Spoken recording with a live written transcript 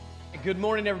Good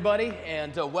morning, everybody,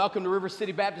 and welcome to River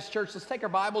City Baptist Church. Let's take our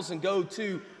Bibles and go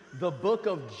to the book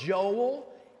of Joel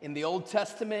in the Old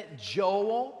Testament,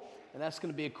 Joel, and that's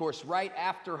going to be, of course, right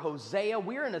after Hosea.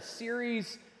 We're in a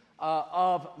series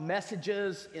of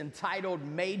messages entitled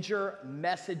Major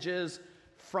Messages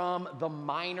from the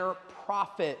Minor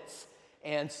Prophets,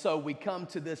 and so we come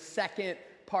to this second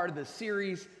part of the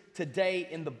series today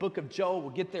in the book of Joel. We'll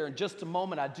get there in just a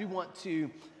moment. I do want to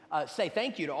say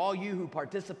thank you to all you who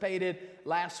participated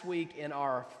last week in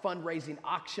our fundraising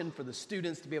auction for the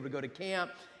students to be able to go to camp.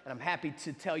 And I'm happy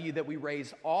to tell you that we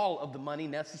raised all of the money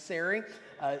necessary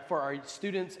for our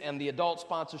students and the adult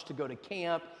sponsors to go to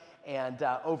camp. And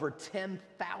over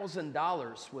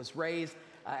 $10,000 was raised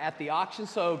at the auction.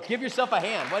 So give yourself a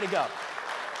hand. Way to go.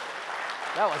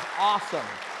 That was awesome.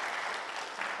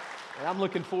 And I'm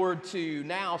looking forward to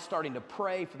now starting to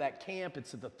pray for that camp.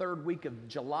 It's the third week of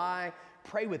July.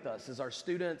 Pray with us as our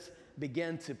students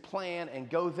begin to plan and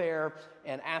go there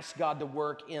and ask God to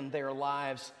work in their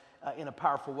lives in a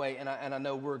powerful way. And I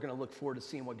know we're going to look forward to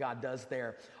seeing what God does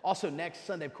there. Also, next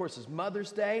Sunday, of course, is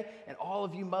Mother's Day. And all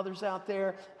of you mothers out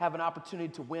there have an opportunity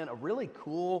to win a really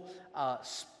cool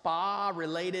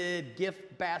spa-related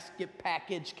gift basket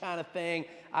package kind of thing.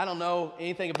 I don't know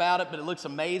anything about it, but it looks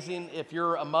amazing. If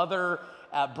you're a mother,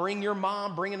 bring your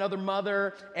mom, bring another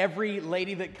mother. Every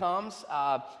lady that comes,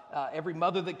 every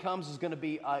mother that comes is going to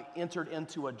be entered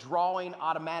into a drawing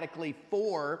automatically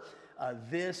for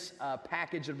this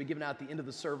package that will be given out at the end of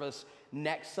the service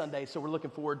next Sunday. So we're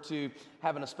looking forward to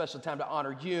having a special time to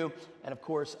honor you. And of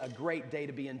course, a great day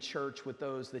to be in church with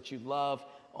those that you love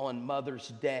on Mother's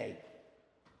Day.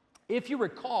 If you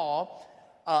recall,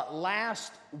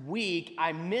 last week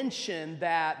I mentioned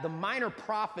that the minor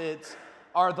prophets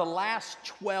are the last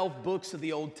 12 books of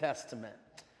the Old Testament.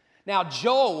 Now,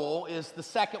 Joel is the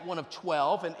second one of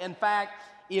 12, and in fact,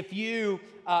 if you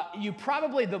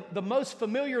probably, the most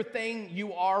familiar thing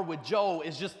you are with Joel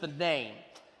is just the name.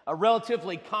 A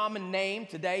relatively common name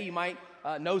today. You might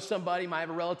know somebody, might have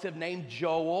a relative named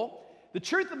Joel. The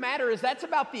truth of the matter is that's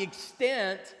about the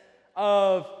extent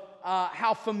of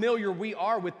how familiar we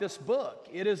are with this book.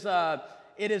 It is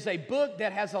a book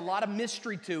that has a lot of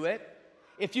mystery to it.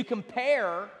 If you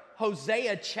compare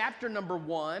Hosea chapter number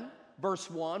 1, verse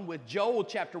 1, with Joel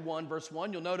chapter 1, verse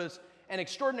 1, you'll notice an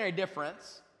extraordinary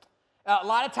difference. A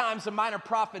lot of times the minor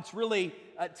prophets really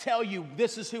tell you,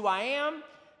 this is who I am,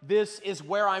 this is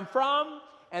where I'm from,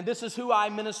 and this is who I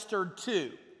ministered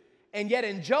to. And yet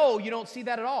in Joel, you don't see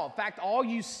that at all. In fact, all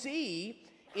you see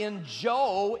in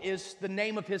Joel is the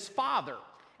name of his father,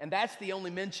 and that's the only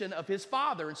mention of his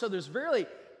father. And so there's very,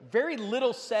 very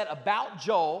little said about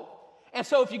Joel. And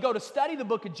so if you go to study the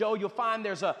book of Joel, you'll find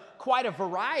there's quite a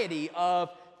variety of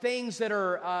things that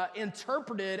are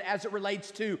interpreted as it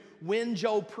relates to when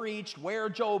Joel preached, where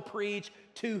Joel preached,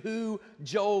 to who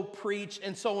Joel preached,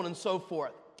 and so on and so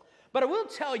forth. But I will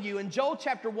tell you, in Joel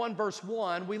chapter 1, verse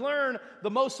 1, we learn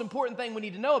the most important thing we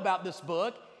need to know about this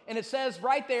book. And it says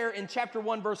right there in chapter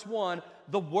 1, verse 1,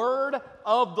 the word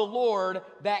of the Lord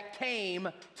that came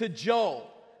to Joel.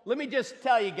 Let me just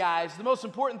tell you guys, the most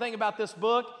important thing about this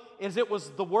book is it was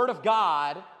the word of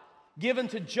God given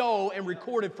to Joel and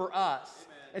recorded for us.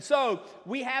 Amen. And so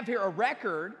we have here a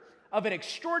record of an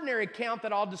extraordinary account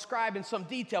that I'll describe in some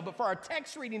detail. But for our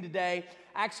text reading today,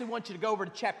 I actually want you to go over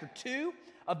to chapter 2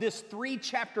 of this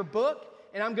 3-chapter book.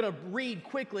 And I'm going to read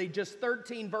quickly just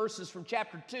 13 verses from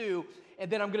chapter 2.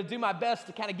 And then I'm going to do my best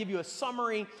to kind of give you a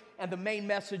summary and the main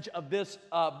message of this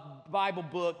Bible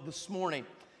book this morning.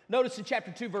 Notice in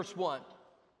chapter 2, verse 1.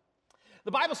 The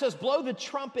Bible says, blow the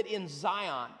trumpet in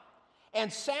Zion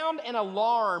and sound an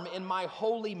alarm in my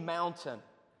holy mountain.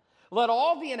 Let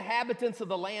all the inhabitants of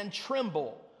the land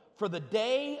tremble, for the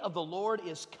day of the Lord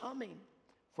is coming,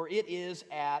 for it is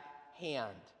at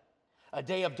hand. A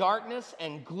day of darkness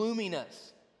and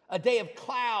gloominess, a day of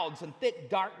clouds and thick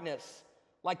darkness,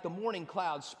 like the morning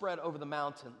clouds spread over the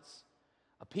mountains.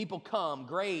 A people come,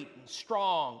 great and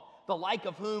strong, the like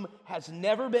of whom has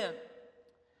never been.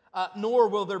 Nor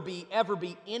will there ever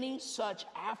be any such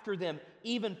after them,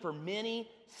 even for many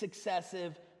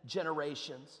successive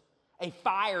generations. A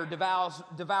fire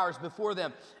devours before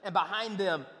them, and behind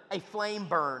them a flame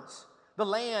burns. The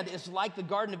land is like the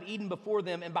Garden of Eden before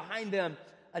them, and behind them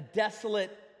a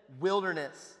desolate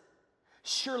wilderness.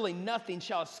 Surely nothing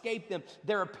shall escape them.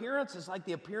 Their appearance is like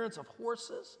the appearance of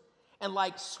horses, and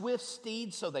like swift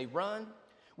steeds, so they run.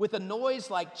 With a noise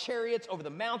like chariots over the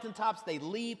mountaintops, they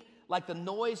leap. Like the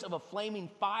noise of a flaming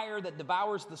fire that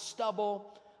devours the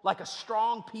stubble, like a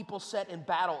strong people set in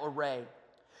battle array.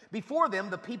 Before them,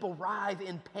 the people writhe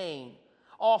in pain.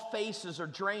 All faces are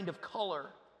drained of color.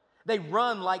 They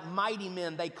run like mighty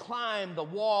men. They climb the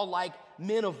wall like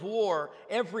men of war.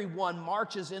 Everyone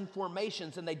marches in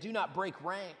formations, and they do not break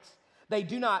ranks. They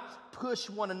do not push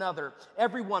one another.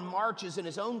 Everyone marches in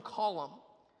his own column.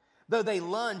 Though they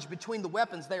lunge between the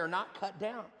weapons, they are not cut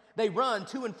down. They run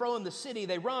to and fro in the city.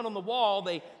 They run on the wall.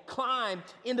 They climb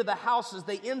into the houses.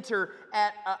 They enter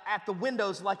at the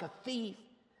windows like a thief.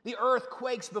 The earth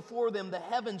quakes before them. The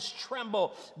heavens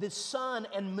tremble. The sun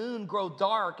and moon grow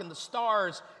dark, and the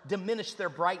stars diminish their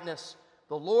brightness.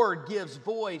 The Lord gives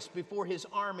voice before his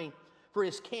army, for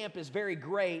his camp is very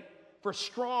great. For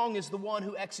strong is the one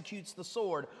who executes the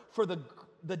sword. For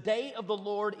the day of the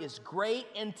Lord is great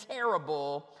and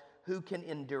terrible. Who can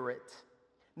endure it?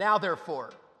 Now,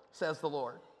 therefore, says the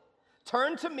Lord,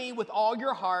 turn to me with all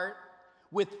your heart,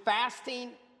 with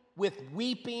fasting, with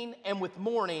weeping, and with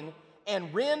mourning,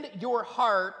 and rend your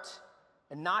heart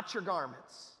and not your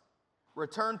garments.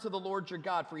 Return to the Lord your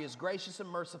God, for he is gracious and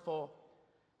merciful,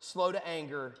 slow to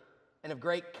anger, and of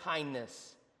great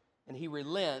kindness, and he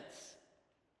relents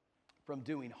from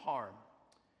doing harm.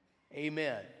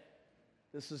 Amen.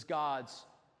 This is God's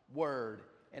word,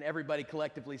 and everybody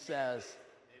collectively says,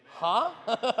 huh?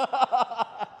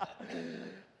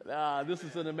 This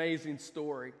is an amazing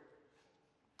story.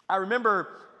 I remember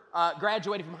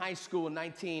graduating from high school in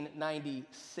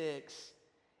 1996,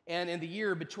 and in the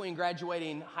year between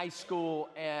graduating high school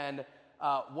and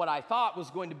what I thought was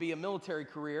going to be a military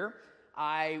career,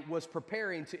 I was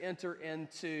preparing to enter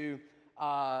into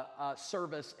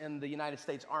service in the United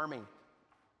States Army.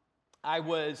 I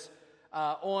was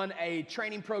on a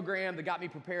training program that got me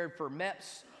prepared for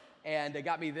MEPS, and it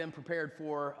got me then prepared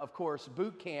for, of course,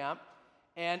 boot camp.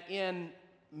 And in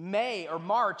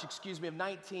March of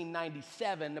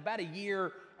 1997, about a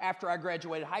year after I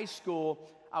graduated high school,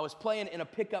 I was playing in a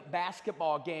pickup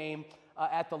basketball game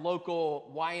at the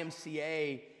local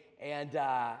YMCA, and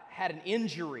had an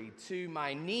injury to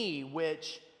my knee,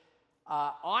 which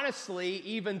honestly,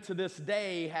 even to this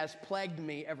day, has plagued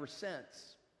me ever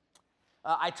since.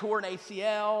 I tore an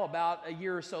ACL. About a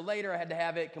year or so later, I had to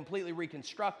have it completely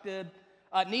reconstructed.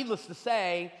 Needless to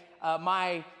say,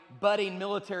 my budding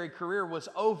military career was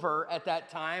over at that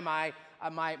time. My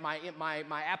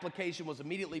application was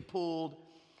immediately pulled.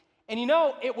 And you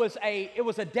know, it was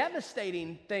a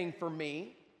devastating thing for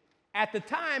me at the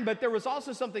time, but there was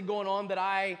also something going on that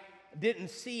I didn't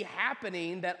see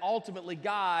happening that ultimately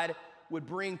God would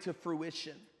bring to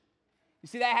fruition. You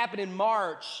see, that happened in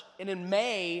March, and in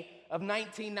May of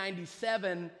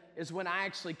 1997 is when I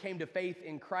actually came to faith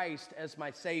in Christ as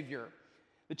my Savior.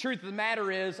 The truth of the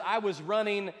matter is, I was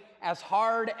running as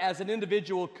hard as an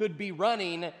individual could be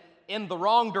running in the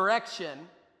wrong direction,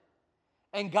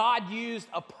 and God used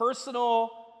a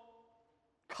personal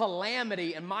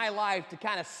calamity in my life to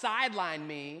kind of sideline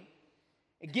me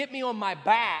and get me on my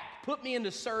back, put me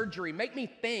into surgery, make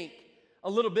me think a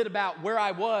little bit about where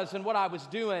I was and what I was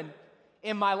doing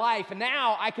in my life. And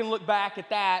now I can look back at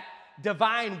that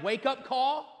divine wake-up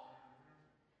call,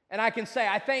 and I can say,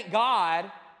 I thank God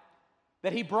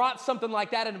that he brought something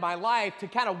like that into my life to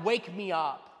kind of wake me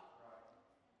up.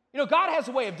 You know, God has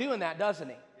a way of doing that, doesn't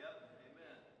he?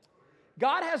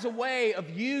 God has a way of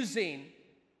using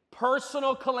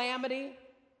personal calamity,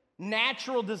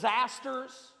 natural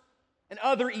disasters, and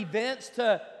other events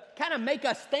to kind of make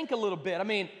us think a little bit. I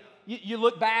mean, you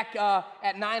look back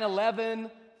at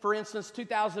 9/11, for instance,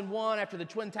 2001, after the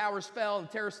Twin Towers fell and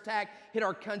the terrorist attack hit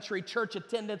our country, church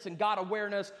attendance and God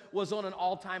awareness was on an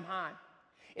all-time high.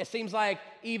 It seems like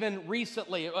even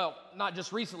recently, well, not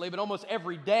just recently, but almost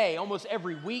every day, almost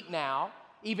every week now,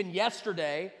 even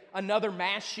yesterday, another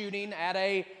mass shooting at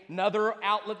another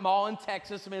outlet mall in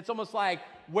Texas. I mean, it's almost like,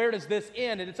 where does this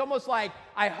end? And it's almost like,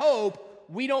 I hope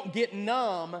we don't get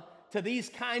numb to these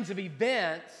kinds of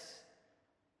events,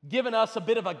 giving us a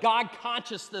bit of a God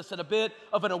consciousness and a bit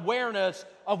of an awareness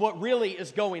of what really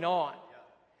is going on.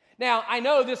 Now, I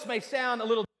know this may sound a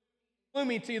little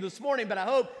gloomy to you this morning, but I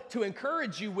hope to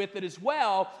encourage you with it as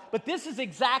well. But this is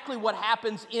exactly what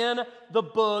happens in the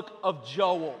book of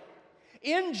Joel.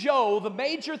 In Joel, the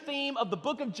major theme of the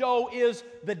book of Joel is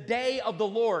the day of the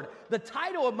Lord. The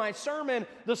title of my sermon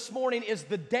this morning is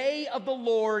The Day of the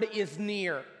Lord is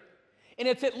Near. And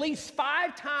it's at least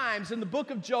 5 times in the book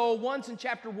of Joel, once in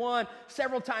chapter 1,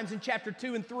 several times in chapter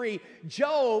 2 and 3,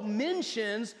 Joel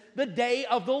mentions the day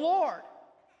of the Lord.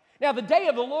 Now, the day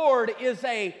of the Lord is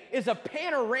a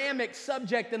panoramic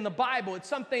subject in the Bible. It's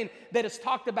something that is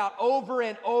talked about over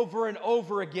and over and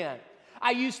over again.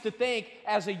 I used to think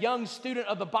as a young student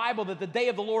of the Bible that the day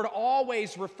of the Lord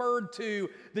always referred to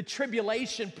the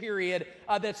tribulation period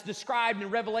that's described in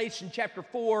Revelation chapter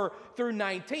 4 through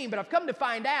 19. But I've come to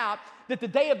find out that the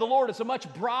day of the Lord is a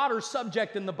much broader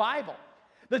subject in the Bible.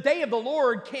 The day of the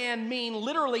Lord can mean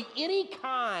literally any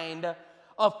kind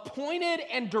of pointed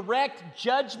and direct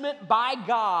judgment by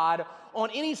God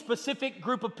on any specific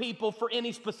group of people for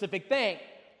any specific thing.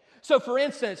 So, for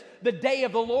instance, the day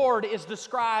of the Lord is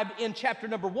described in chapter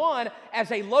number 1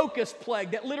 as a locust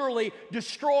plague that literally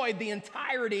destroyed the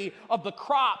entirety of the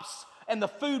crops and the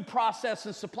food process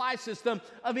and supply system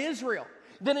of Israel.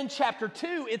 Then in chapter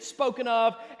 2, it's spoken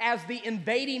of as the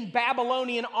invading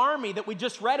Babylonian army that we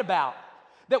just read about,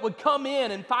 that would come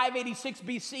in 586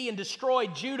 BC and destroy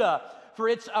Judah for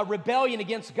its rebellion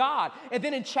against God. And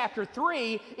then in chapter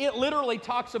 3, it literally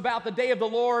talks about the day of the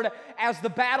Lord as the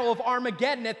battle of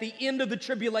Armageddon at the end of the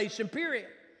tribulation period.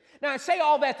 Now, I say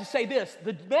all that to say this.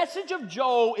 The message of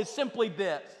Joel is simply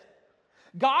this.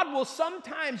 God will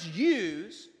sometimes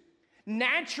use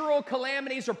natural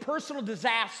calamities or personal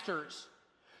disasters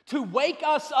to wake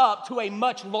us up to a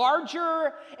much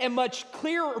larger and much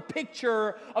clearer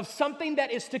picture of something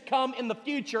that is to come in the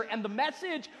future. And the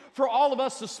message for all of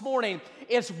us this morning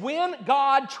is when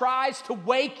God tries to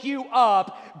wake you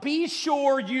up, be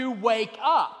sure you wake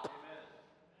up.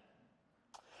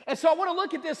 And so I want to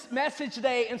look at this message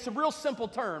today in some real simple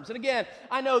terms. And again,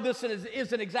 I know this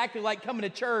isn't exactly like coming to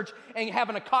church and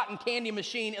having a cotton candy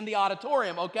machine in the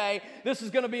auditorium, okay? This is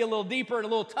going to be a little deeper and a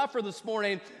little tougher this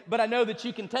morning, but I know that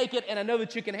you can take it and I know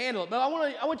that you can handle it. But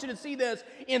I want you to see this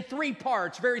in 3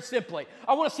 parts, very simply.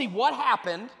 I want to see what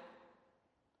happened,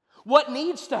 what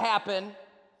needs to happen,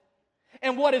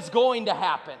 and what is going to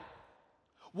happen.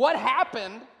 What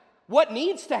happened, what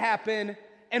needs to happen,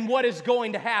 and what is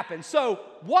going to happen. So,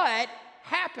 what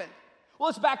happened? Well,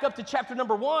 let's back up to chapter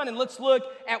number 1 and let's look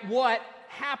at what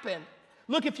happened.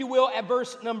 Look, if you will, at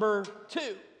verse number 2.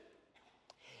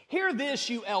 Hear this,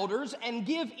 you elders, and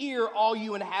give ear, all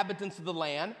you inhabitants of the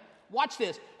land. Watch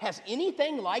this. Has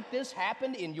anything like this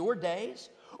happened in your days,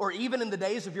 or even in the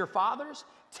days of your fathers?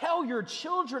 Tell your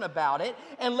children about it,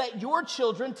 and let your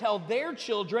children tell their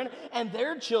children and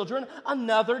their children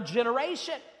another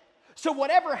generation. So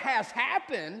whatever has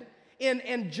happened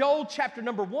in Joel chapter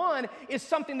number 1 is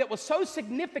something that was so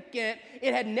significant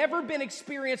it had never been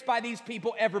experienced by these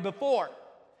people ever before.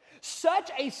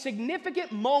 Such a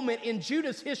significant moment in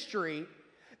Judah's history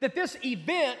that this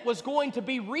event was going to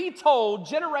be retold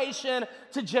generation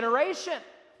to generation.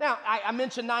 Now, I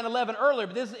mentioned 9/11 earlier,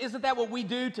 but isn't that what we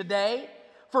do today?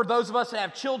 For those of us that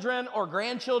have children or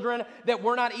grandchildren that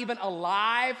were not even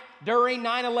alive during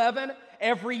 9/11,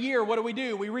 every year, what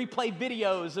do? We replay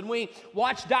videos and we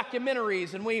watch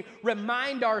documentaries and we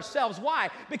remind ourselves. Why?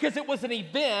 Because it was an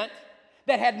event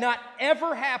that had not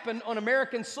ever happened on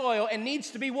American soil and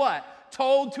needs to be what?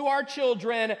 Told to our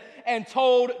children and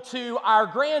told to our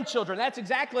grandchildren. That's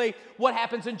exactly what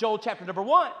happens in Joel chapter number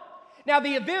 1. Now,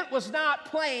 the event was not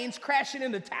planes crashing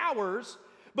into towers,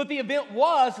 but the event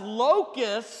was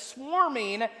locusts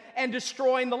swarming and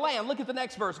destroying the land. Look at the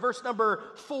next verse, verse number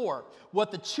 4.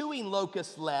 What the chewing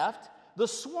locust left, the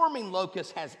swarming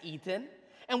locust has eaten.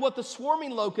 And what the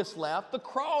swarming locust left, the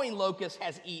crawling locust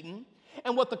has eaten.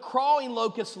 And what the crawling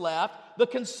locust left, the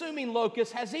consuming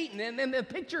locust has eaten. And then the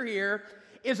picture here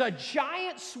is a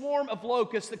giant swarm of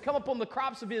locusts that come upon the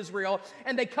crops of Israel,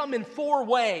 and they come in 4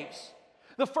 waves.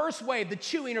 The first wave, the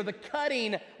chewing or the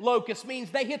cutting locust, means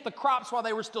they hit the crops while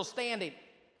they were still standing.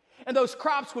 And those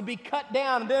crops would be cut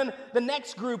down. And then the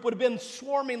next group would have been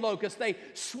swarming locusts. They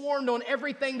swarmed on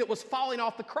everything that was falling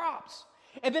off the crops.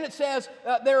 And then it says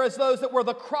there is those that were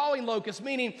the crawling locusts,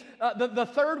 meaning the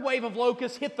third wave of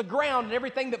locusts hit the ground, and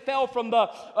everything that fell from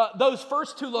those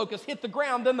first 2 locusts hit the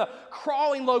ground. Then the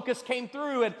crawling locusts came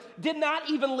through and did not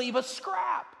even leave a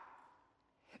scrap.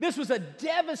 This was a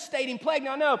devastating plague.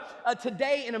 Now, I know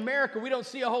today in America, we don't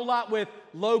see a whole lot with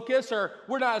locusts, or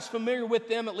we're not as familiar with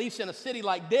them, at least in a city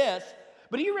like this.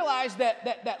 But do you realize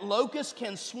that locusts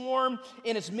can swarm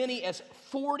in as many as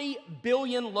 40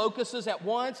 billion locusts at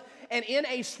once? And in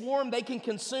a swarm, they can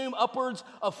consume upwards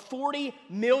of 40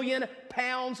 million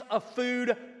pounds of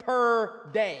food per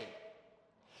day.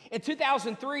 In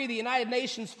 2003, the United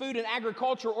Nations Food and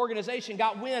Agriculture Organization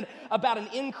got wind about an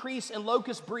increase in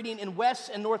locust breeding in West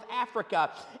and North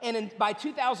Africa. And by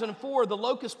 2004, the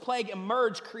locust plague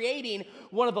emerged, creating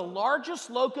one of the largest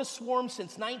locust swarms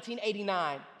since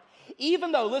 1989.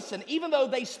 Even though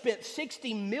they spent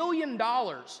 $60 million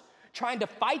trying to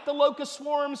fight the locust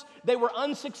swarms, they were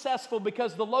unsuccessful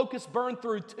because the locusts burned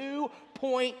through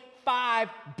 2.5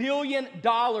 billion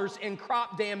in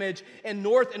crop damage in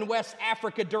North and West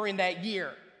Africa during that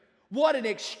year. What an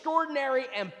extraordinary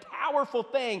and powerful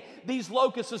thing these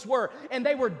locusts were. And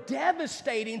they were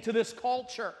devastating to this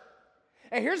culture.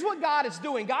 And here's what God is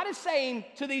doing. God is saying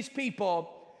to these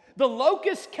people, the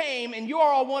locusts came, and you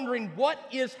are all wondering what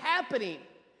is happening.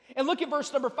 And look at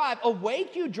verse number 5.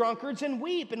 Awake, you drunkards, and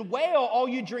weep, and wail, all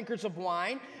you drinkers of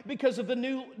wine, because of the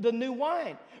new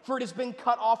wine. For it has been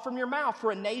cut off from your mouth,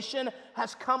 for a nation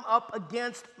has come up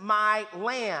against my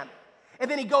land. And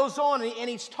then he goes on, and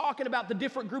he's talking about the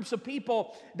different groups of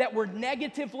people that were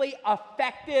negatively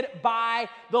affected by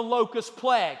the locust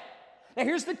plague. Now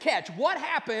here's the catch. What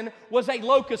happened was a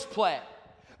locust plague.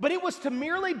 But it was to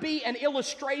merely be an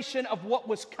illustration of what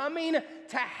was coming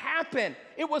to happen.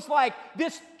 It was like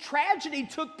this tragedy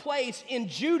took place in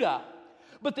Judah,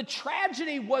 but the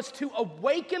tragedy was to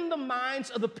awaken the minds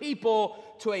of the people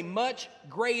to a much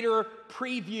greater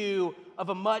preview of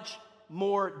a much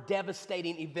more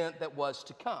devastating event that was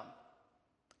to come.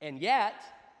 And yet,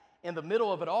 in the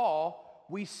middle of it all,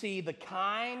 we see the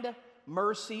kind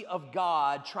mercy of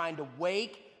God trying to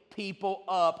wake people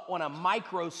up on a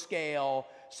micro scale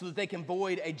so that they can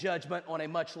avoid a judgment on a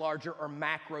much larger or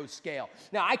macro scale.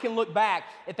 Now, I can look back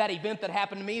at that event that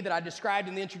happened to me that I described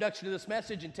in the introduction to this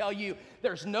message and tell you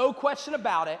there's no question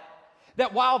about it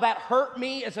that while that hurt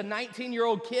me as a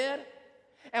 19-year-old kid,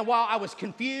 and while I was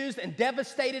confused and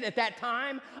devastated at that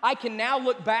time, I can now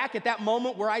look back at that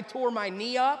moment where I tore my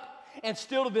knee up and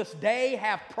still to this day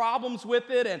have problems with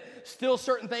it and still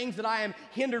certain things that I am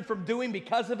hindered from doing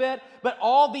because of it. But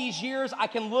all these years, I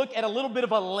can look at a little bit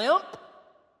of a limp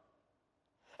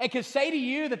and can say to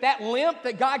you that that limp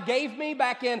that God gave me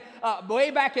back in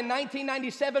way back in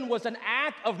 1997 was an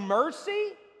act of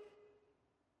mercy.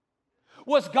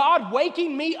 Was God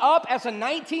waking me up as a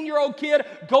 19-year-old kid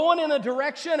going in a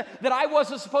direction that I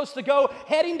wasn't supposed to go,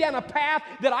 heading down a path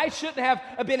that I shouldn't have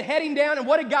been heading down? And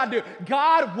what did God do?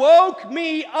 God woke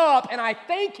me up, and I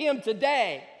thank Him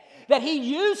today that He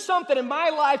used something in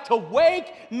my life to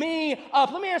wake me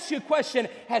up. Let me ask you a question.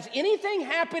 Has anything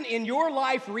happened in your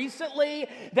life recently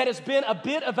that has been a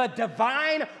bit of a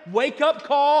divine wake-up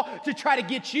call to try to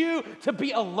get you to be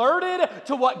alerted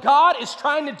to what God is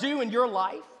trying to do in your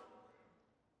life?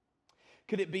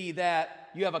 Could it be that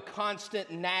you have a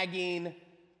constant, nagging,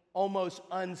 almost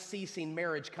unceasing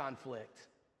marriage conflict?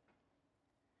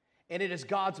 And it is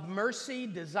God's mercy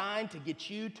designed to get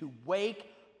you to wake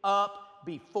up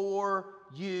before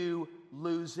you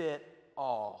lose it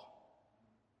all.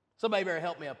 Somebody better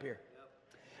help me up here.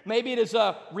 Maybe it is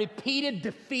a repeated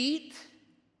defeat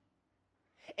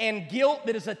and guilt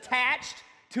that is attached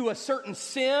to a certain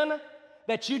sin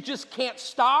that you just can't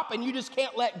stop and you just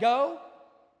can't let go.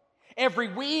 Every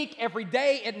week, every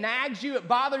day, it nags you, it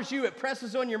bothers you, it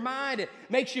presses on your mind, it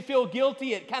makes you feel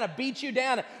guilty, it kind of beats you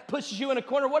down, it pushes you in a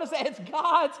corner. What is that? It's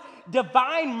God's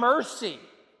divine mercy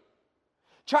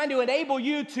trying to enable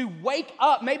you to wake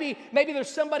up. Maybe there's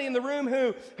somebody in the room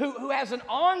who has an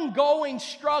ongoing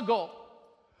struggle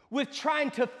with trying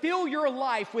to fill your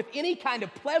life with any kind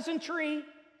of pleasantry,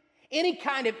 any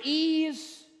kind of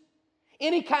ease,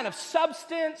 any kind of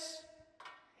substance,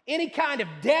 any kind of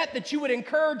debt that you would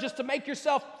incur just to make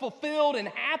yourself fulfilled and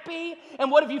happy.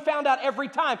 And what have you found out every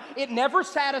time? It never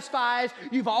satisfies.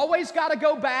 You've always got to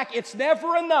go back. It's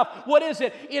never enough. What is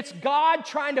it? It's God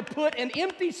trying to put an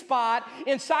empty spot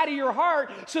inside of your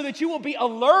heart so that you will be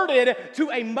alerted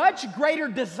to a much greater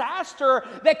disaster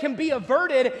that can be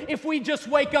averted if we just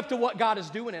wake up to what God is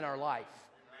doing in our life.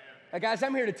 Now, guys,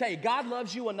 I'm here to tell you, God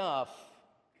loves you enough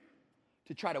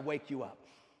to try to wake you up.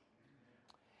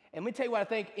 And let me tell you what I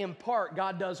think in part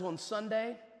God does on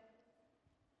Sunday.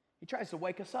 He tries to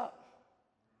wake us up.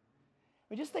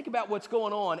 I mean, just think about what's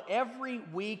going on every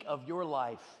week of your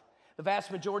life. The vast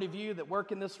majority of you that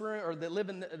work in this room or that live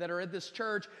that are at this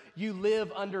church, you live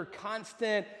under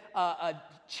constant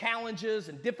challenges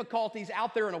and difficulties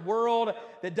out there in a world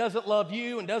that doesn't love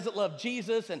you and doesn't love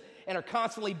Jesus and are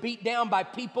constantly beat down by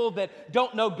people that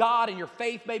don't know God, and your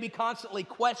faith may be constantly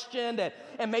questioned,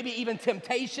 and maybe even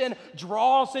temptation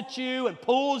draws at you and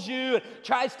pulls you and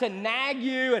tries to nag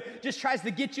you and just tries to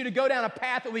get you to go down a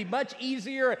path that will be much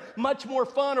easier, much more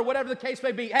fun, or whatever the case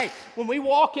may be. Hey, when we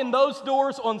walk in those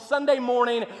doors on Sunday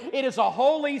morning, it is a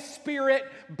Holy Spirit,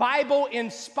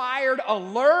 Bible-inspired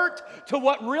alert to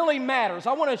what really matters.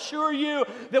 I want to assure you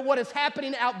that what is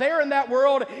happening out there in that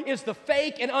world is the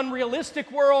fake and unrealistic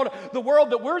world. The world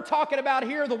that we're talking about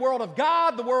here, the world of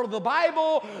God, the world of the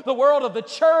Bible, the world of the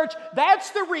church,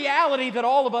 that's the reality that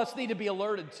all of us need to be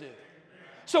alerted to.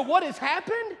 So what has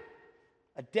happened?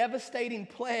 A devastating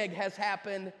plague has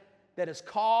happened that has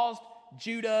caused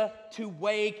Judah to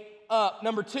wake up.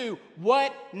 Number two,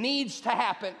 what needs to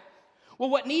happen? Well,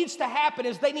 what needs to happen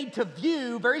is they need to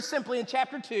view, very simply in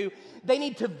chapter 2, they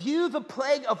need to view the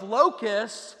plague of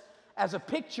locusts as a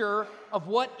picture of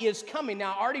what is coming.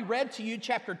 Now, I already read to you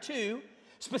chapter 2,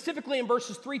 specifically in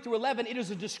verses 3 through 11, it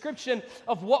is a description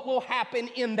of what will happen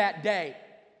in that day.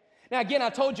 Now, again, I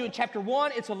told you in chapter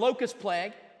 1, it's a locust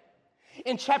plague.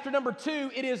 In chapter number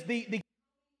 2, it is the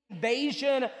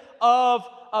invasion of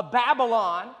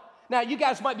Babylon. Now, you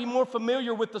guys might be more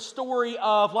familiar with the story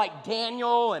of like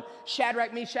Daniel and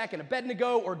Shadrach, Meshach, and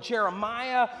Abednego, or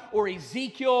Jeremiah or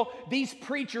Ezekiel. These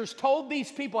preachers told these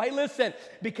people, hey, listen,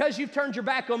 because you've turned your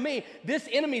back on me, this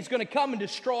enemy is going to come and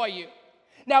destroy you.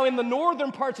 Now, in the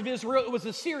northern parts of Israel, it was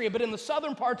Assyria, but in the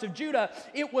southern parts of Judah,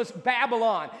 it was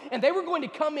Babylon. And they were going to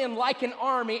come in like an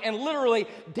army and literally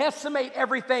decimate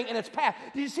everything in its path.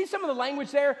 Did you see some of the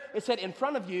language there? It said, in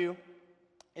front of you,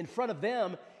 in front of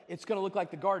them, it's going to look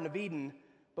like the Garden of Eden,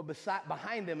 but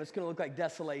behind them, it's going to look like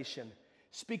desolation.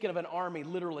 Speaking of an army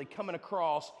literally coming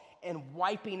across and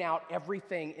wiping out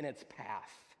everything in its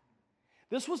path.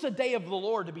 This was a day of the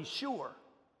Lord, to be sure.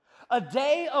 A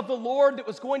day of the Lord that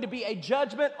was going to be a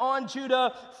judgment on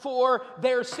Judah for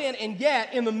their sin. And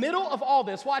yet, in the middle of all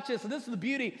this, watch this, and this is the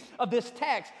beauty of this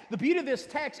text. The beauty of this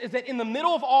text is that in the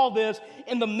middle of all this,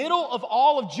 in the middle of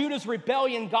all of Judah's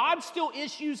rebellion, God still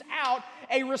issues out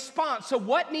a response. So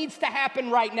what needs to happen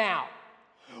right now?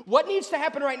 What needs to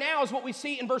happen right now is what we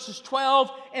see in verses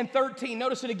 12 and 13.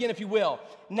 Notice it again, if you will.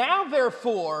 Now,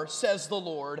 therefore, says the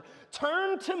Lord,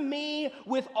 turn to me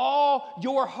with all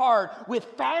your heart, with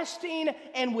fasting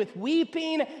and with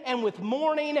weeping and with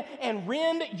mourning, and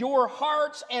rend your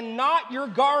hearts and not your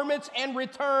garments, and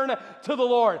return to the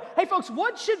Lord. Hey, folks,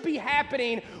 what should be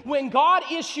happening when God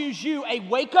issues you a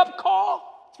wake-up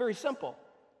call? It's very simple.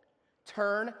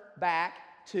 Turn back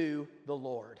to the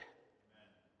Lord.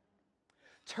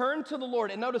 Turn to the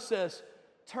Lord, and notice this,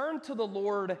 turn to the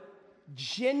Lord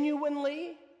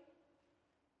genuinely,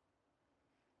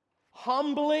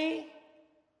 humbly,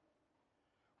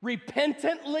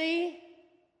 repentantly.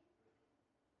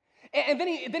 And then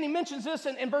he mentions this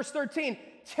in verse 13,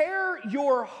 tear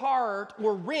your heart,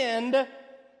 or rend,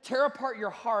 tear apart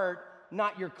your heart,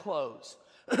 not your clothes.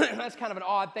 That's kind of an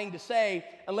odd thing to say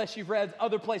unless you've read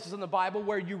other places in the Bible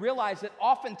where you realize that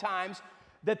oftentimes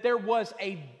that there was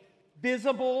a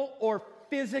visible or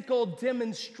physical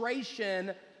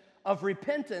demonstration of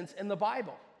repentance in the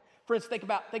Bible. For instance,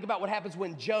 think about what happens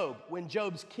when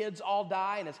Job's kids all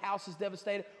die and his house is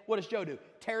devastated. What does Job do?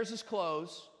 Tears his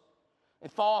clothes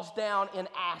and falls down in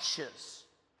ashes.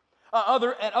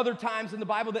 At other times in the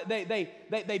Bible,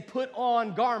 they put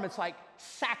on garments like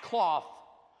sackcloth.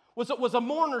 Was a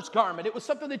mourner's garment. It was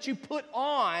something that you put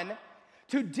on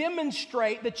to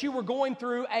demonstrate that you were going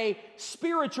through a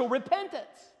spiritual repentance.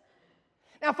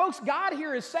 Now, folks, God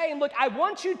here is saying, look, I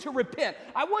want you to repent.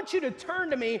 I want you to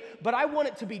turn to me, but I want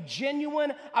it to be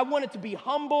genuine. I want it to be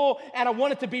humble, and I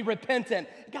want it to be repentant.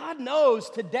 God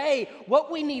knows today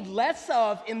what we need less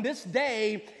of in this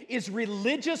day is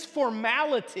religious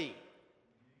formality.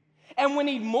 And we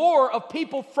need more of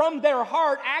people from their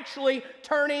heart actually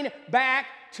turning back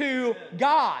to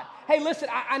God. Hey, listen,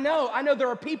 I know there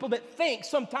are people that think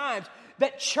sometimes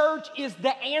that church is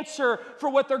the answer for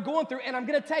what they're going through. And I'm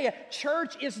going to tell you,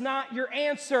 church is not your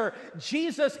answer.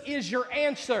 Jesus is your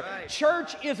answer. Right.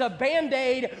 Church is a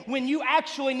Band-Aid when you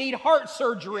actually need heart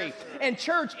surgery. Yes, and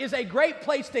church is a great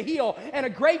place to heal and a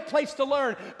great place to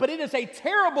learn. But it is a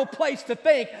terrible place to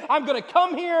think, I'm going to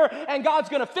come here and God's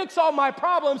going to fix all my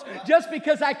problems just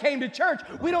because I came to church.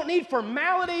 We don't need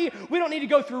formality. We don't need to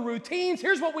go through routines.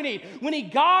 Here's what we need. We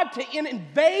need God to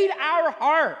invade our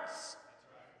hearts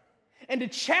and to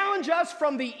challenge us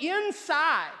from the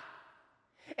inside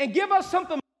and give us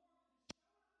something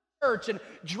church and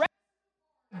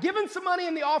giving some money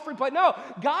in the offering plate. No,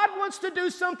 God wants to do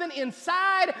something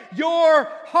inside your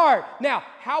heart. Now,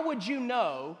 how would you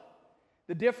know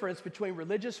the difference between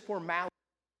religious formality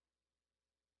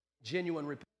and genuine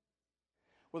repentance?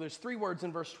 Well, there's 3 words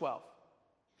in verse 12.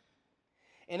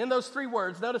 And in those 3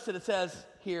 words, notice that it says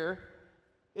here,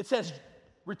 it says,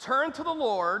 return to the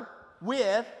Lord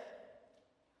with,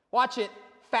 watch it,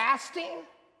 fasting,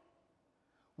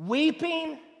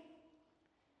 weeping,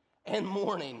 and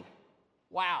mourning.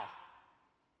 Wow.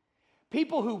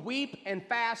 People who weep and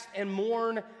fast and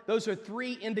mourn, those are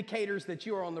 3 indicators that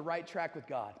you are on the right track with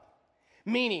God.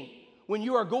 Meaning, when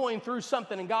you are going through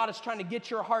something and God is trying to get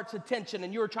your heart's attention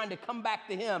and you are trying to come back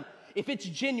to Him, if it's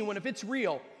genuine, if it's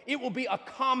real, it will be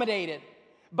accommodated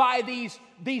by these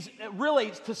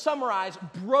really, to summarize,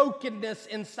 brokenness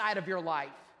inside of your life.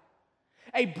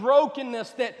 A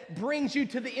brokenness that brings you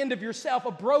to the end of yourself,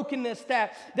 a brokenness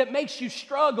that makes you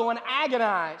struggle and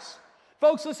agonize.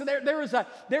 Folks, listen, there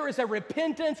is a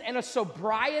repentance and a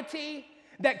sobriety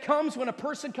that comes when a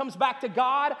person comes back to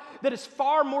God that is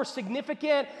far more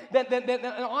significant than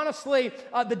honestly,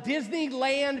 the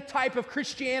Disneyland type of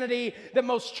Christianity that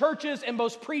most churches and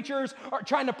most preachers are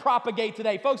trying to propagate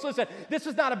today. Folks, listen, this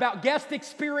is not about guest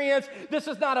experience. This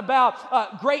is not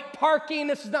about great parking.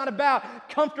 This is not about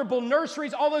comfortable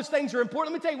nurseries. All those things are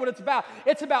important. Let me tell you what it's about.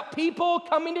 It's about people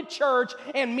coming to church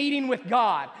and meeting with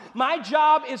God. My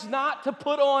job is not to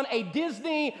put on a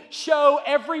Disney show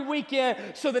every weekend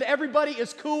so that everybody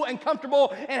is cool and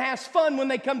comfortable and has fun when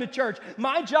they come to church.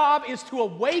 My job is to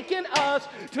awaken us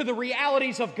to the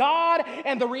realities of God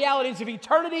and the realities of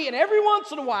eternity. And every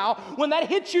once in a while, when that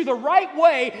hits you the right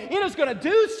way, it is going to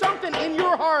do something in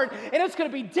your heart, and it's going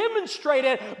to be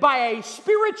demonstrated by a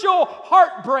spiritual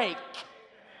heartbreak.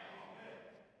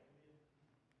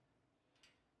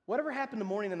 Whatever happened to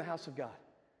mourning in the house of God?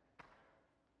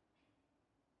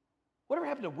 Whatever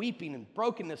happened to weeping and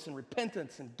brokenness and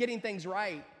repentance and getting things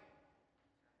right?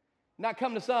 Not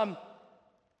come to some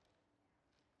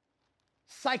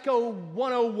Psycho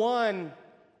 101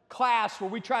 class where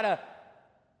we try to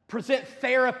present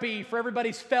therapy for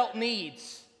everybody's felt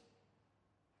needs.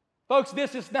 Folks,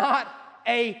 this is not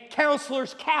a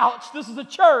counselor's couch. This is a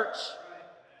church.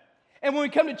 And when we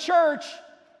come to church,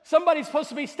 somebody's supposed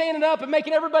to be standing up and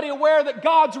making everybody aware that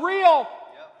God's real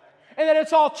and that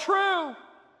it's all true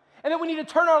and that we need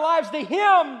to turn our lives to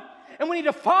Him and we need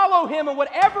to follow Him, and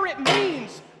whatever it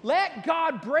means, let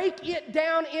God break it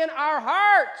down in our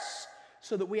hearts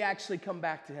so that we actually come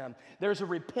back to Him. There's a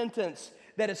repentance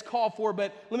that is called for,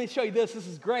 but let me show you this. This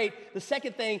is great. The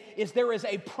second thing is there is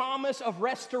a promise of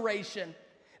restoration.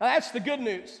 Now, that's the good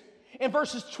news. In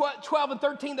verses 12 and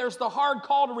 13, there's the hard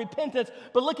call to repentance,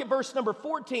 but look at verse number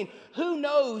 14. Who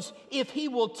knows if He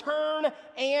will turn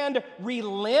and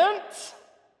relent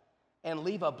and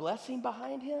leave a blessing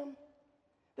behind Him?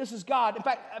 This is God. In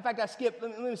fact, I skipped.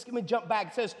 Let me jump back.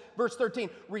 It says, verse 13,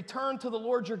 return to the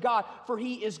Lord your God, for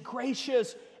He is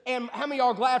gracious. And how many of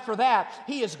y'all are glad for that?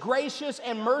 He is gracious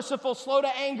and merciful, slow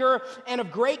to anger, and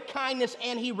of great kindness,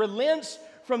 and He relents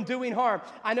from doing harm.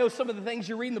 I know some of the things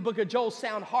you read in the book of Joel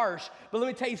sound harsh, but let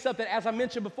me tell you something. As I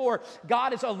mentioned before,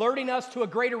 God is alerting us to a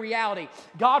greater reality.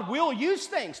 God will use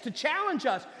things to challenge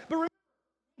us, but remember,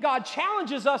 God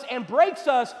challenges us and breaks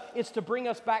us, it's to bring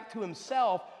us back to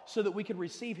Himself so that we can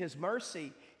receive His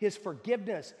mercy, His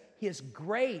forgiveness, His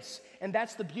grace. And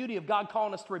that's the beauty of God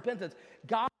calling us to repentance.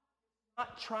 God is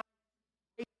not trying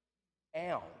to break you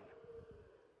down.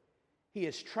 He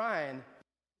is trying to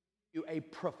give you a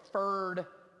preferred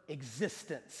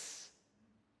existence.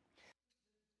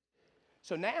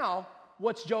 So now,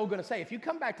 what's Joel going to say? If you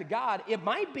come back to God, it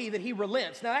might be that He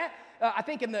relents. Now, that, I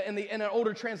think in an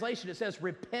older translation it says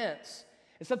repents.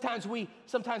 And sometimes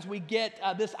we get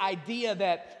this idea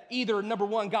that either, number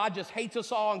one, God just hates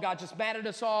us all and God's just mad at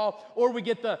us all, or we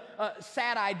get the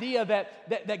sad idea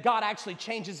that God actually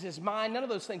changes His mind. None of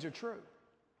those things are true.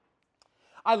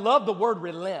 I love the word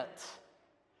relent,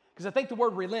 because I think the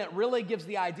word relent really gives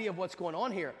the idea of what's going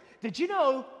on here. Did you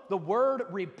know the word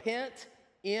repent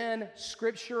in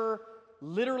Scripture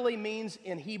literally means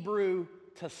in Hebrew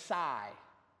to sigh?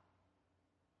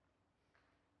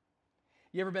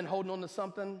 You ever been holding on to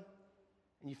something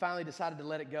and you finally decided to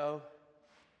let it go?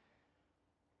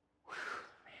 Whew,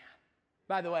 man.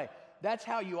 By the way, that's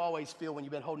how you always feel when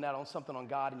you've been holding out on something on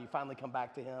God and you finally come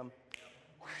back to Him.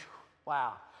 Whew,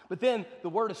 wow. But then the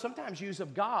word is sometimes used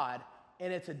of God,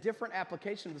 and it's a different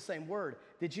application of the same word.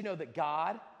 Did you know that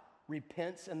God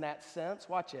repents in that sense?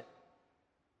 Watch it.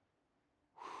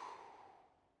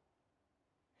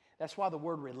 That's why the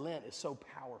word relent is so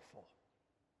powerful.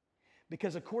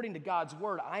 Because according to God's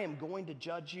word, I am going to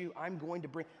judge you. I'm going to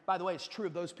bring... By the way, it's true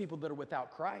of those people that are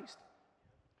without Christ.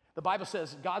 The Bible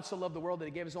says, God so loved the world that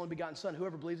He gave His only begotten Son.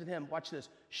 Whoever believes in Him, watch this,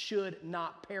 should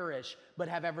not perish, but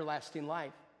have everlasting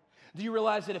life. Do you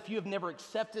realize that if you have never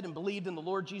accepted and believed in the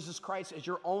Lord Jesus Christ as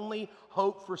your only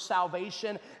hope for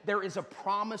salvation, there is a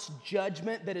promised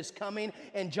judgment that is coming?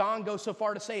 And John goes so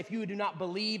far to say, if you do not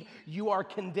believe, you are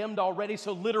condemned already.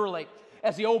 So literally,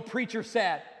 as the old preacher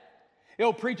said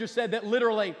that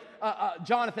literally,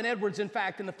 Jonathan Edwards, in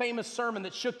fact, in the famous sermon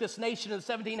that shook this nation in the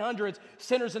 1700s,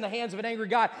 Sinners in the Hands of an Angry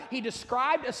God, he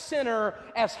described a sinner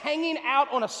as hanging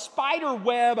out on a spider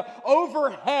web over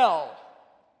hell.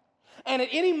 And at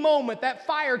any moment, that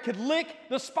fire could lick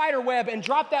the spider web and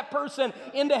drop that person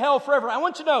into hell forever. I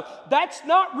want you to know, that's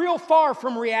not real far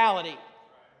from reality.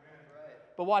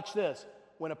 But watch this.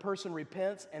 when a person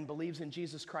repents and believes in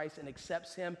Jesus Christ and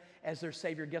accepts him as their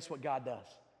Savior, guess what God does?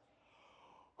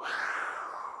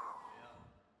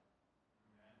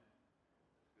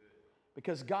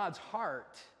 Because God's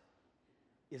heart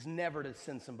is never to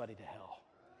send somebody to hell.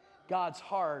 God's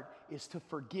heart is to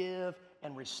forgive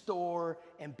and restore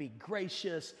and be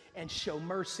gracious and show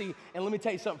mercy. And let me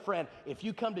tell you something, friend. If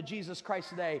you come to Jesus Christ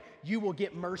today, you will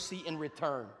get mercy in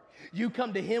return. You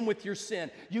come to him with your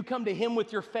sin. You come to him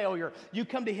with your failure. You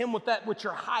come to him with that which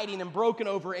you're hiding and broken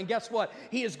over. And guess what?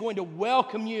 He is going to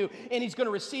welcome you and he's going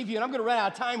to receive you. And I'm going to run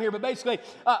out of time here, but basically,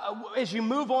 as you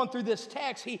move on through this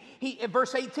text, he in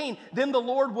verse 18, then the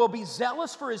Lord will be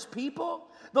zealous for his people.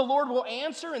 The Lord will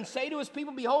answer and say to his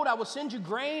people, behold, I will send you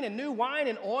grain and new wine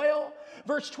and oil.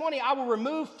 Verse 20, I will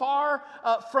remove far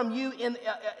from you in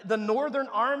the northern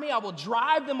army. I will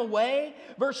drive them away.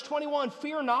 Verse 21,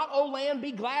 fear not, O land,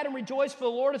 be glad and rejoice, for the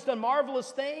Lord has done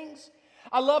marvelous things.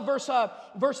 I love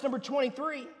verse number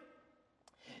 23.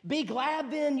 Be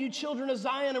glad then, you children of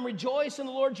Zion, and rejoice in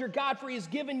the Lord your God, for he has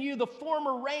given you the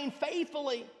former rain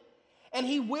faithfully. And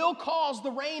he will cause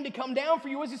the rain to come down for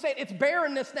you. What does he say? It's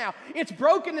barrenness now. It's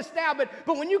brokenness now. But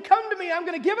when you come to me, I'm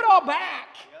going to give it all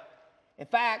back. Yep. In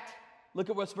fact, look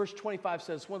at what verse 25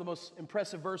 says. It's one of the most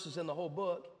impressive verses in the whole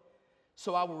book.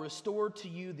 So I will restore to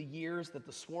you the years that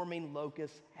the swarming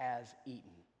locust has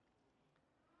eaten.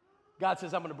 God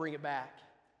says, I'm going to bring it back.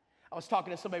 I was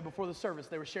talking to somebody before the service.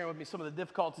 They were sharing with me some of the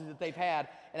difficulties that they've had.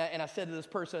 And I said to this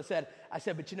person, I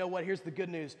said, but you know what? Here's the good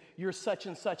news. You're such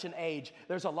and such an age.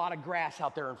 There's a lot of grass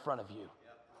out there in front of you.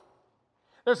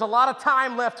 There's a lot of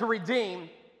time left to redeem.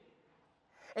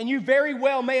 And you very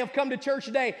well may have come to church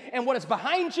today, and what is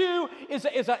behind you is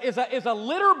a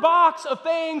litter box of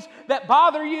things that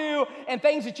bother you and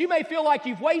things that you may feel like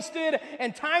you've wasted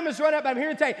and time has run out. But I'm here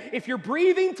to tell you, if you're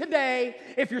breathing today,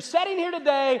 if you're sitting here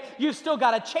today, you've still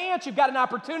got a chance, you've got an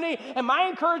opportunity. And my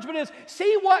encouragement is,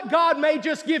 see what God may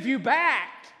just give you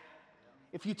back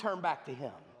if you turn back to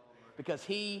him, because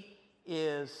he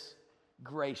is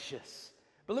gracious.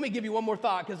 But let me give you one more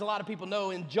thought, because a lot of people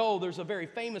know in Joel there's a very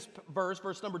famous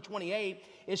verse number 28.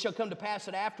 It shall come to pass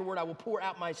that afterward I will pour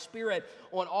out my spirit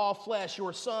on all flesh.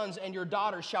 Your sons and your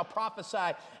daughters shall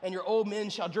prophesy, and your old men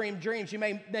shall dream dreams. You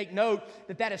may make note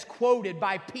that that is quoted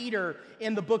by Peter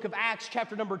in the book of Acts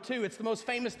chapter number 2. It's the most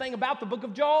famous thing about the book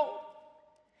of Joel.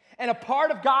 And a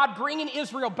part of God bringing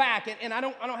Israel back, and I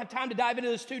don't have time to dive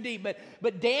into this too deep,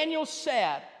 but Daniel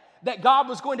said that God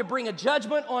was going to bring a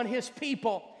judgment on his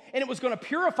people. And it was going to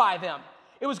purify them.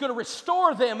 It was going to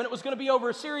restore them. And it was going to be over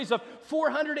a series of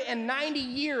 490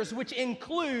 years, which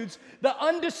includes the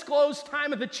undisclosed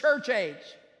time of the church age.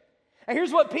 And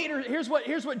here's what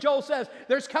Joel says.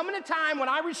 There's coming a time when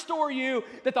I restore you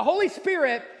that the Holy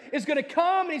Spirit is going to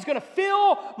come and he's going to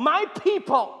fill my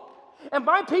people. And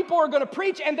my people are going to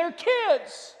preach, and their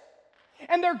kids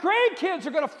and their grandkids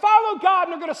are going to follow God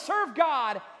and they're going to serve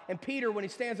God. And Peter, when he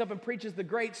stands up and preaches the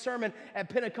great sermon at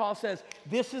Pentecost, says,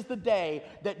 this is the day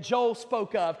that Joel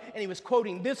spoke of. And he was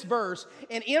quoting this verse.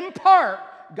 And in part,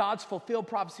 God's fulfilled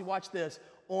prophecy, watch this,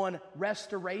 on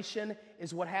restoration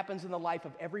is what happens in the life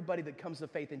of everybody that comes to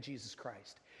faith in Jesus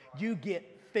Christ. You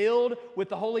get filled with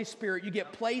the Holy Spirit. You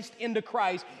get placed into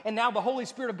Christ. And now the Holy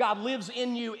Spirit of God lives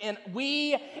in you. And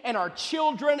we and our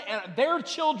children and their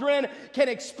children can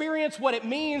experience what it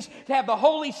means to have the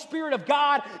Holy Spirit of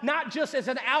God, not just as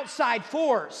an outside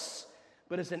force,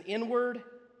 but as an inward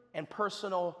and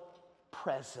personal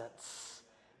presence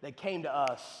that came to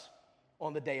us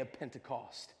on the day of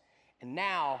Pentecost. And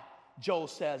now, Joel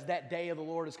says that day of the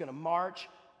Lord is going to march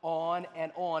on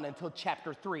and on until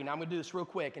chapter 3. Now I'm going to do this real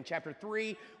quick. In chapter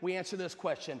 3, we answer this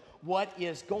question: what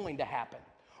is going to happen?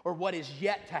 Or what is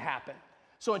yet to happen?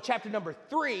 So in chapter number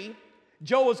 3,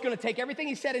 Joel is going to take everything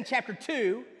he said in chapter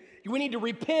 2. We need to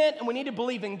repent and we need to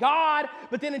believe in God.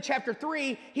 But then in chapter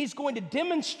 3, he's going to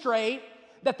demonstrate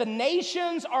that the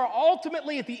nations are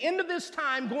ultimately at the end of this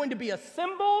time going to be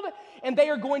assembled and they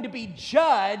are going to be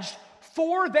judged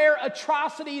for their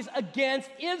atrocities against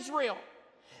Israel.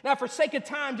 Now, for sake of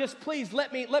time, just please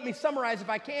let me summarize if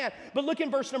I can. But look in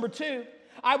verse number 2.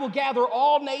 I will gather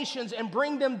all nations and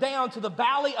bring them down to the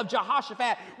valley of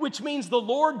Jehoshaphat, which means the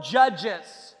Lord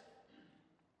judges.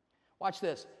 Watch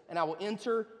this. And I will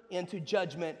enter into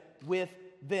judgment with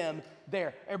them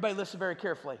there. Everybody listen very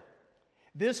carefully.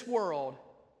 This world,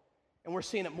 and we're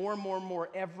seeing it more and more and more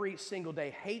every single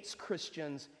day, hates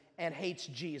Christians and hates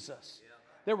Jesus.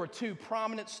 There were two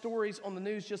prominent stories on the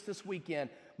news just this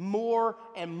weekend. more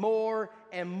and more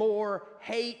and more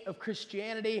hate of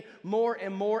Christianity, more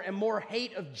and more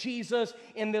hate of Jesus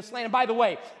in this land. And by the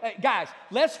way, guys,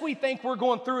 lest we think we're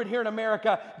going through it here in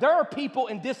America, there are people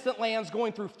in distant lands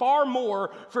going through far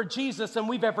more for Jesus than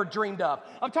we've ever dreamed of.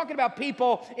 I'm talking about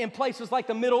people in places like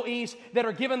the Middle East that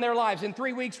are giving their lives. In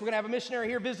 3 weeks, we're going to have a missionary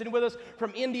here visiting with us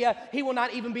from India. He will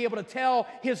not even be able to tell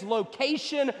his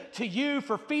location to you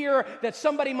for fear that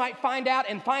somebody might find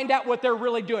out what they're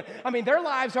really doing. I mean, their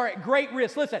lives are at great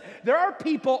risk. Listen, there are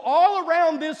people all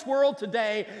around this world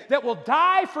today that will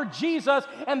die for Jesus,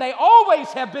 and they always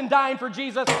have been dying for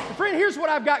Jesus. And friend, here's what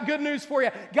I've got good news for you.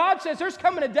 God says there's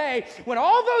coming a day when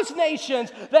all those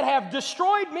nations that have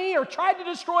destroyed me or tried to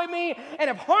destroy me and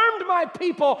have harmed my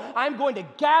people, I'm going to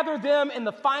gather them in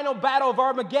the final battle of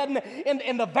Armageddon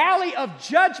in the valley of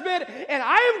judgment, and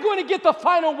I am going to get the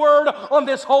final word on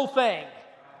this whole thing.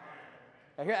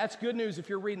 Now, that's good news if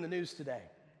you're reading the news today.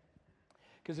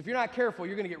 Because if you're not careful,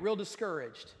 you're going to get real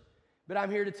discouraged. But I'm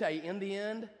here to tell you, in the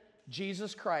end,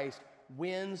 Jesus Christ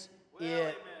wins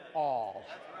it all.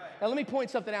 Now, let me point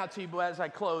something out to you as I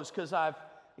close, because I've,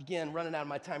 again, running out of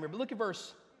my time here. But look at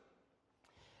verse,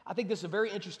 I think this is a very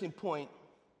interesting point.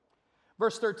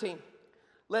 Verse 13,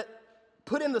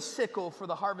 put in the sickle, for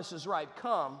the harvest is ripe.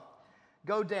 Come,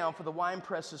 go down, for the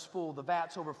winepress is full, the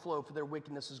vats overflow, for their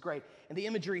wickedness is great. And the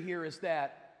imagery here is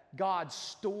that God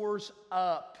stores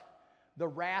up the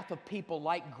wrath of people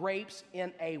like grapes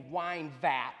in a wine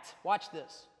vat. Watch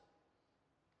this.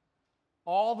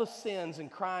 All the sins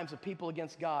and crimes of people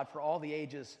against God for all the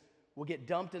ages will get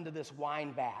dumped into this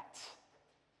wine vat.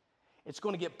 It's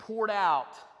going to get poured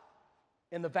out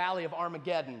in the valley of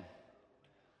Armageddon.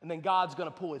 And then God's going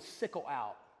to pull his sickle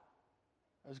out.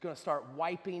 He's going to start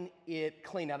wiping it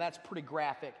clean. Now that's pretty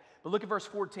graphic. But look at verse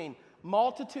 14.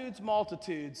 Multitudes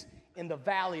in the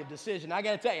valley of decision. I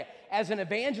got to tell you, as an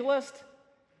evangelist,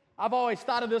 I've always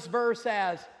thought of this verse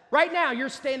as, right now you're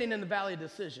standing in the valley of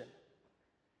decision.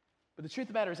 But the truth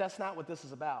of the matter is that's not what this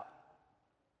is about.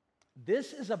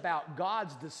 This is about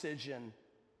God's decision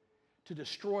to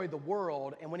destroy the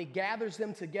world. And when he gathers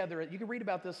them together, you can read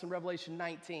about this in Revelation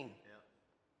 19. Yeah.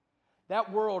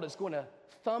 That world is going to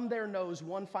thumb their nose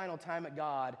one final time at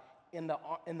God in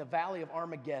the valley of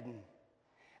Armageddon.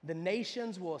 The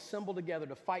nations will assemble together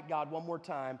to fight God one more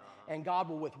time, and God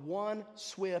will, with one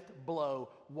swift blow,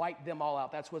 wipe them all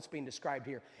out. That's what's being described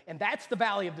here. And that's the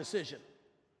valley of decision.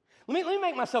 Let me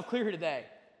make myself clear here today.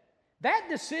 That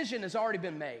decision has already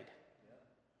been made.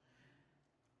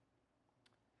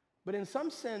 But in some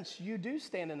sense, you do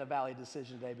stand in the valley of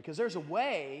decision today, because there's a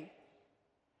way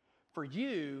for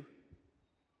you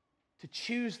to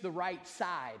choose the right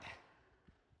side.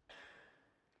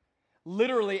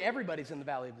 Literally, everybody's in the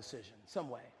valley of decision in some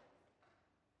way.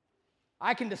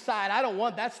 I can decide,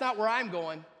 that's not where I'm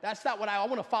going. That's not what I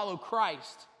want to follow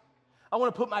Christ. I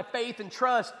want to put my faith and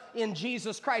trust in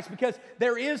Jesus Christ, because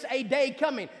there is a day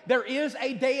coming. There is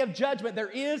a day of judgment. There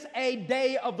is a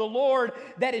day of the Lord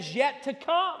that is yet to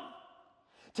come.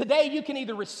 Today, you can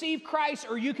either receive Christ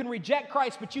or you can reject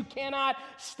Christ, but you cannot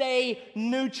stay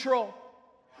neutral.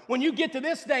 When you get to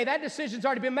this day, that decision's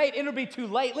already been made. It'll be too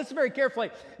late. Listen very carefully.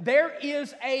 There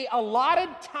is a allotted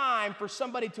time for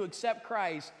somebody to accept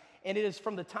Christ, and it is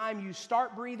from the time you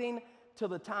start breathing till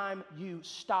the time you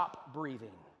stop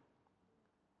breathing.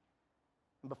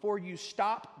 And before you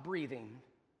stop breathing,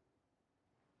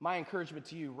 my encouragement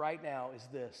to you right now is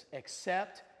this: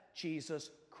 accept Jesus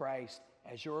Christ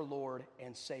as your Lord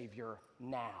and Savior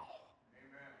now.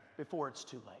 Amen. Before it's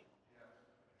too late. Yeah.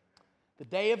 The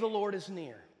day of the Lord is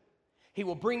near. He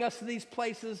will bring us to these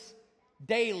places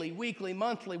daily, weekly,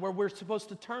 monthly, where we're supposed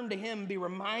to turn to him and be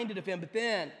reminded of him. But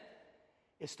then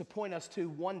it's to point us to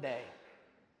one day,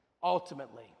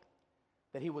 ultimately,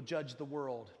 that he will judge the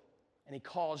world. And he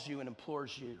calls you and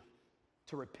implores you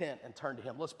to repent and turn to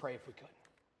him. Let's pray if we could.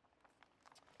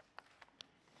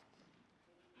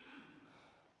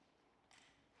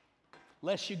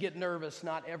 Lest you get nervous,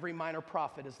 not every minor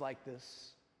prophet is like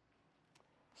this.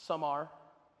 Some are.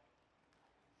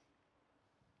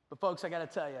 But folks, I got to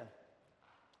tell you,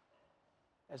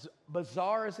 as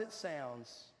bizarre as it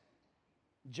sounds,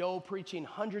 Joel preaching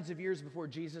hundreds of years before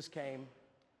Jesus came,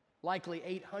 likely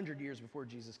 800 years before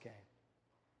Jesus came,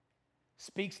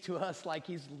 speaks to us like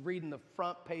he's reading the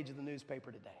front page of the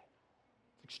newspaper today.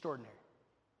 It's extraordinary.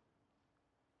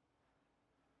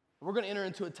 We're going to enter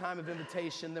into a time of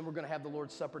invitation, then we're going to have the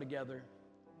Lord's Supper together.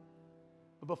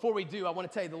 But before we do, I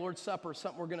want to tell you the Lord's Supper is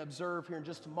something we're going to observe here in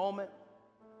just a moment.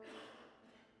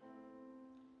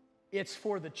 It's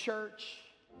for the church.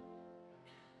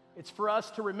 It's for us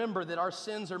to remember that our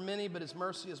sins are many, but his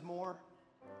mercy is more.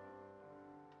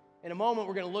 In a moment,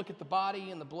 we're going to look at the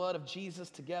body and the blood of Jesus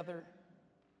together.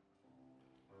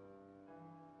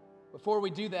 Before we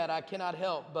do that, I cannot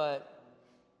help but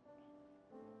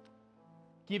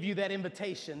give you that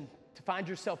invitation to find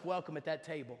yourself welcome at that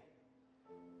table.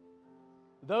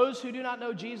 Those who do not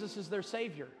know Jesus as their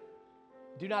Savior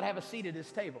do not have a seat at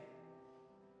His table.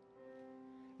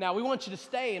 Now, we want you to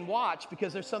stay and watch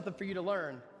because there's something for you to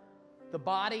learn. The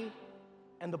body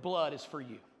and the blood is for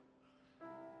you.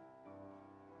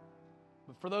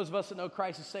 But for those of us that know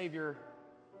Christ as Savior,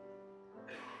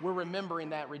 we're remembering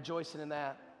that, rejoicing in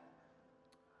that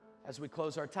as we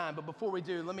close our time. But before we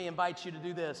do, let me invite you to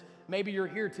do this. Maybe you're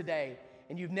here today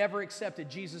and you've never accepted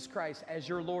Jesus Christ as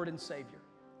your Lord and Savior.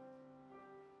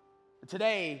 But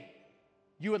today,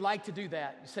 you would like to do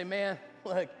that. You say, man,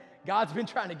 look, God's been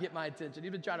trying to get my attention.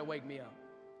 He's been trying to wake me up.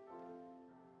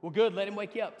 Well, good, let Him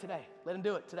wake you up today. Let Him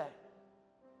do it today.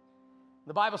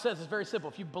 The Bible says it's very simple.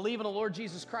 If you believe in the Lord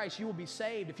Jesus Christ, you will be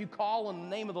saved. If you call on the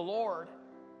name of the Lord,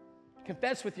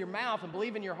 confess with your mouth and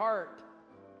believe in your heart,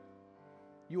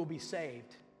 you will be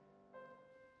saved.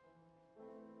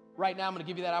 Right now, I'm going to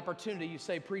give you that opportunity. You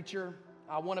say, preacher,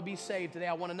 I want to be saved today.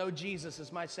 I want to know Jesus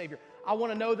as my Savior. I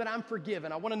want to know that I'm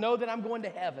forgiven. I want to know that I'm going to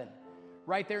heaven.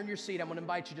 Right there in your seat, I'm going to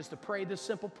invite you just to pray this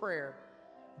simple prayer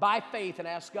by faith and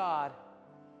ask God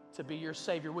to be your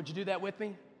Savior. Would you do that with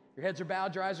me? Your heads are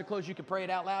bowed, your eyes are closed. You can pray it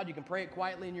out loud. You can pray it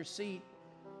quietly in your seat,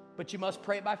 but you must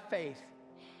pray it by faith.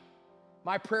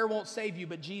 My prayer won't save you,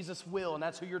 but Jesus will, and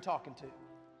that's who you're talking to.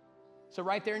 So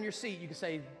right there in your seat, you can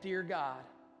say, Dear God,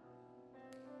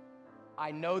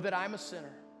 I know that I'm a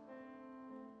sinner.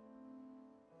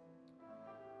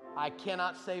 I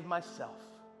cannot save myself.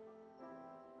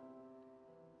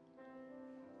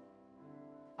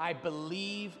 I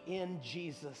believe in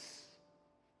Jesus.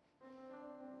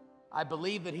 I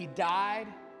believe that He died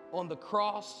on the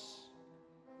cross.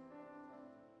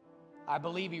 I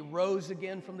believe He rose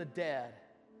again from the dead.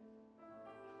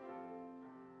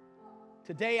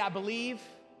 Today, I believe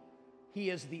He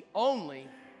is the only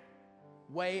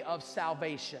way of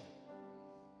salvation.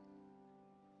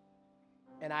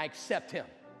 And I accept Him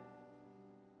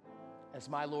as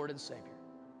my Lord and Savior.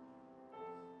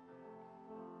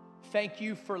 Thank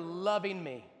you for loving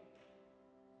me.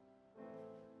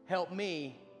 Help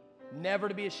me never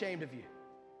to be ashamed of you.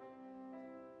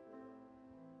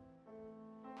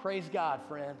 Praise God,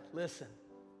 friend. Listen,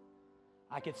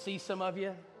 I could see some of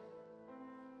you.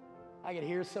 I could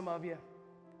hear some of you.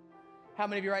 How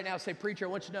many of you right now say, preacher, I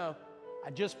want you to know, I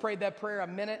just prayed that prayer. I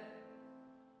meant it.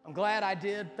 I'm glad I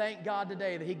did. Thank God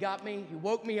today that He got me. He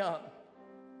woke me up.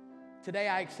 Today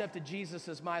I accepted Jesus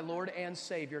as my Lord and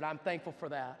Savior, and I'm thankful for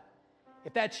that.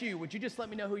 If that's you, would you just let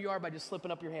me know who you are by just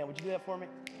slipping up your hand? Would you do that for me?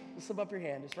 Just slip up your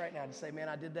hand just right now. Just say, man,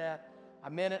 I did that. I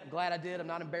meant it. I'm glad I did. I'm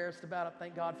not embarrassed about it.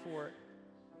 Thank God for it.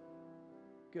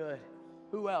 Good.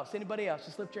 Who else? Anybody else?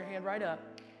 Just lift your hand right up.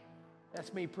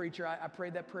 That's me, preacher. I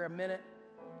prayed that prayer. I meant it.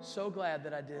 So glad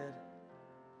that I did.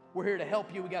 We're here to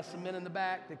help you. We got some men in the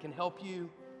back that can help you.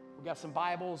 We got some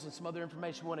Bibles and some other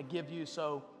information we want to give you.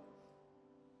 So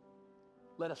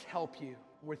let us help you.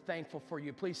 We're thankful for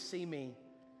you. Please see me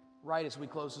right as we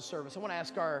close the service. I want to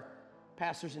ask our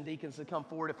pastors and deacons to come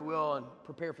forward, if we will, and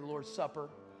prepare for the Lord's Supper.